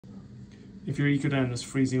If your ecodan is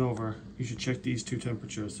freezing over, you should check these two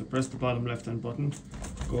temperatures. So press the bottom left hand button,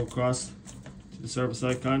 go across to the service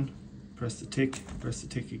icon, press the tick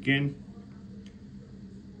again,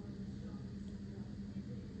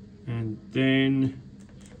 and then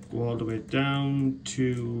go all the way down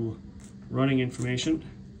to running information,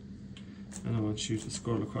 and I want you to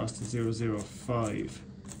scroll across to 005.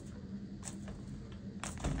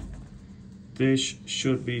 This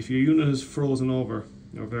should be, if your unit is frozen over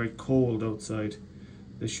or very cold outside,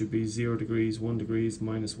 this should be 0 degrees, 1 degrees,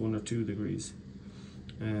 -1 or 2 degrees.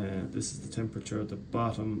 This is the temperature at the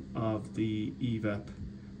bottom of the evap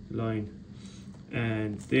line.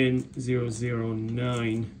 And then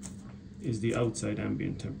 009 is the outside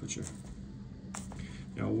ambient temperature.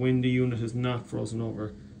 Now when the unit is not frozen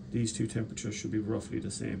over, these two temperatures should be roughly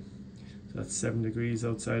the same. So that's 7 degrees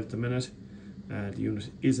outside at the minute. The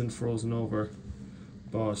unit isn't frozen over,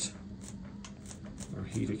 but our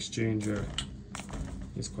heat exchanger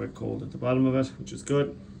is quite cold at the bottom of it, which is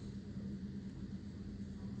good.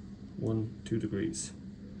 1-2 degrees.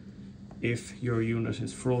 If your unit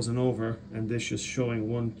is frozen over and this is showing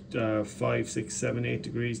 5, 6, 7, 8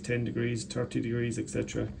 degrees, 10 degrees, 30 degrees,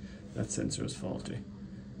 etc., that sensor is faulty.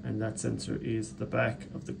 And that sensor is the back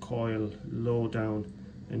of the coil low down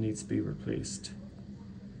and needs to be replaced.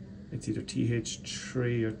 It's either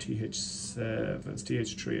TH3 or TH7. It's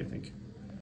TH3, I think.